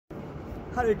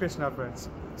Hare Krishna friends.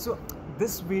 So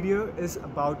this video is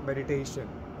about meditation.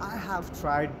 I have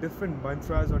tried different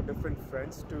mantras on different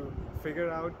friends to figure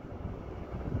out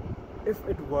if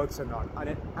it works or not,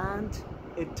 and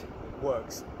it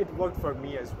works. It worked for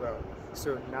me as well.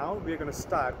 So now we're going to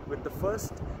start with the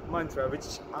first mantra,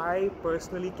 which I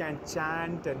personally can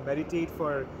chant and meditate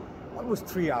for almost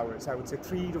 3 hours. I would say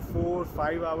 3 to 4,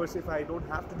 5 hours. If I don't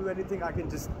have to do anything, I can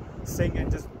just sing and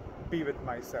just be with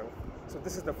myself. So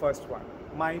this is the first one,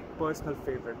 my personal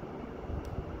favorite.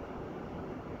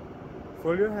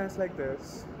 Fold your hands like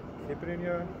this, keep it in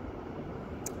your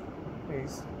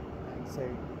face and say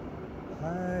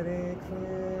Hare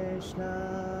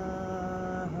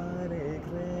Krishna, Hare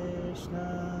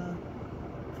Krishna,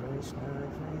 Krishna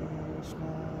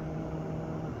Krishna,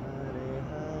 Hare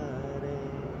Hare,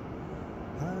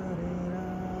 Hare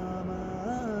Rama,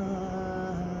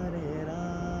 Hare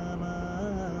Rama,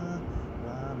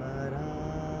 Rama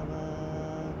Rama,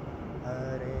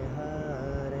 Hare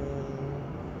Hare,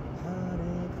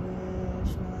 Hare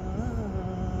Krishna,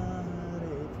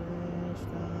 Hare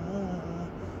Krishna,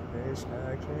 Krishna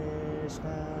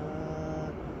Krishna,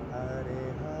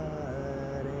 Hare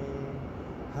Hare,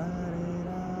 Hare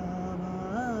Rama,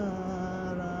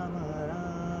 Rama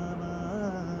Rama,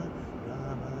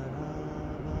 Rama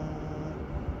Rama,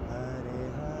 Hare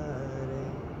Hare.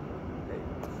 Okay.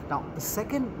 Now the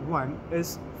second one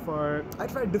is for, I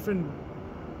tried different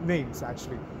names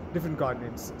actually, different god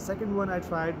names. Second one I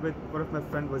tried with one of my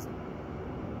friend was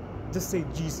just say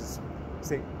Jesus.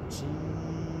 Say Jesus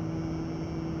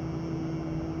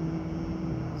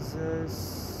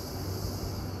Christ.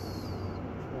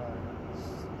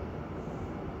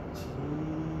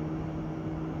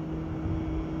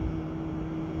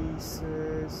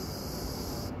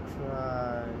 Jesus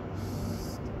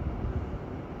Christ.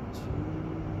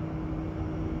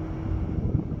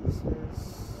 Jesus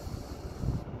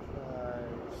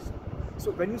Christ.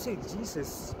 So when you say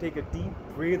Jesus, take a deep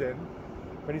breath in.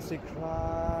 When you say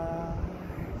Christ,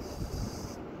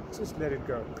 just let it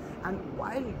go. And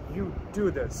while you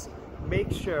do this,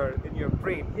 make sure in your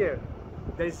brain here,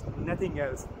 there's nothing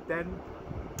else. Then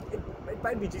it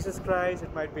might be Jesus Christ,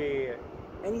 it might be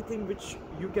anything which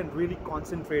you can really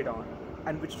concentrate on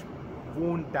and which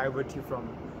won't divert you from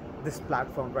this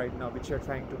platform right now, which you're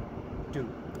trying to do.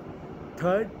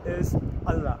 Third is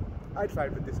Allah. I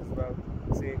tried with this as well.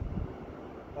 Say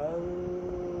Allah.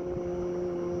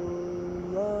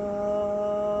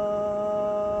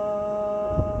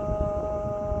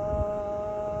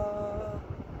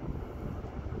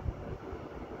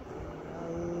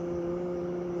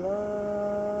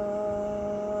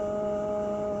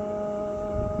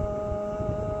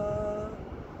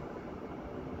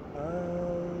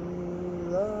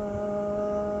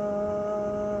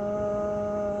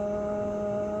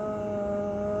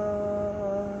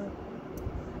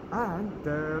 And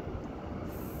the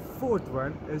fourth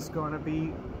one is gonna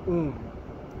be Om,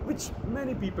 which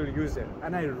many people use it,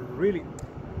 and I really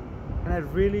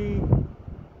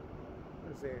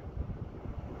say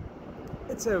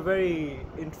it's a very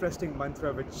interesting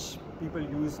mantra which people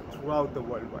use throughout the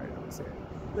worldwide. I would say.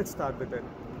 Let's start with it.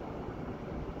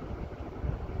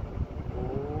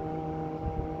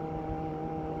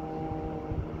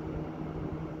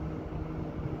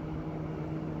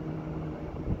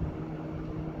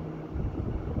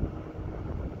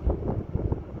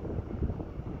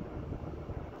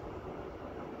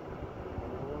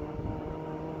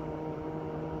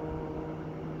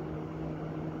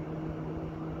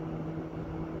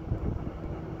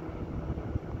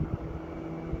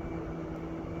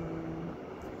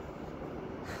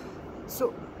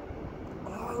 So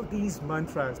all these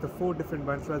mantras, the 4 different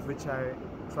mantras which I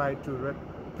try to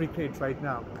replicate right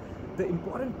now, the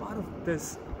important part of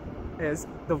this is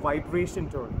the vibration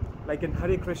tone. Like in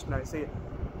Hare Krishna, I say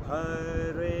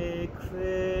Hare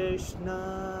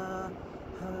Krishna,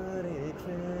 Hare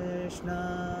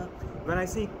Krishna. When I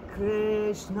say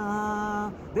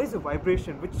Krishna, there's a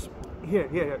vibration which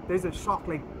here, there's a shock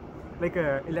like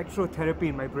a electrotherapy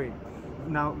in my brain.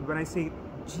 Now when I say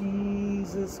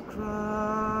Jesus Christ,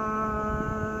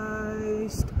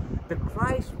 the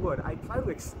Christ word, I try to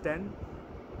extend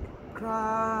Christ,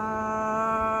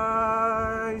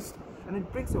 and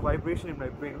it brings a vibration in my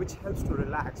brain which helps to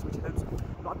relax, which helps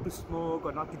not to smoke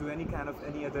or not to do any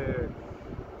other,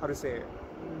 how to say,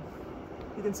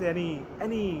 you can say any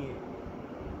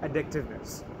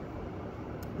addictiveness.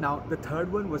 Now the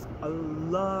third one was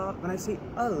Allah. When I say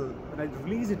when I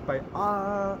release it by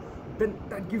then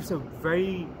that gives a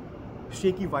very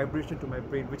shaky vibration to my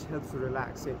brain which helps to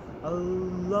relax. Say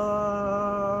Allah.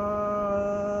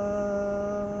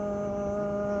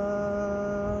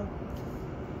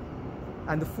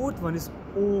 And the fourth one is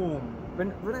Om.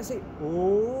 When I say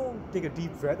Om, take a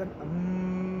deep breath and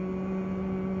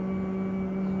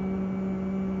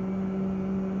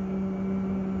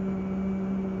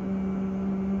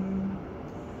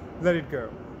let it go.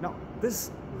 Now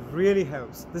this really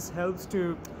helps. This helps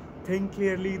to think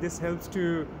clearly. This helps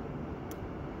to,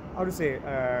 how to say,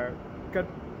 cut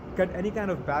any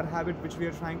kind of bad habit which we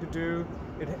are trying to do.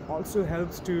 It also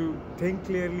helps to think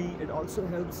clearly. It also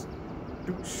helps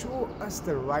to show us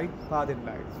the right path in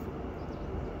life.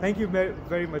 Thank you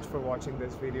very much for watching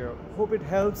this video. Hope it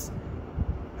helps.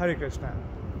 Hare Krishna.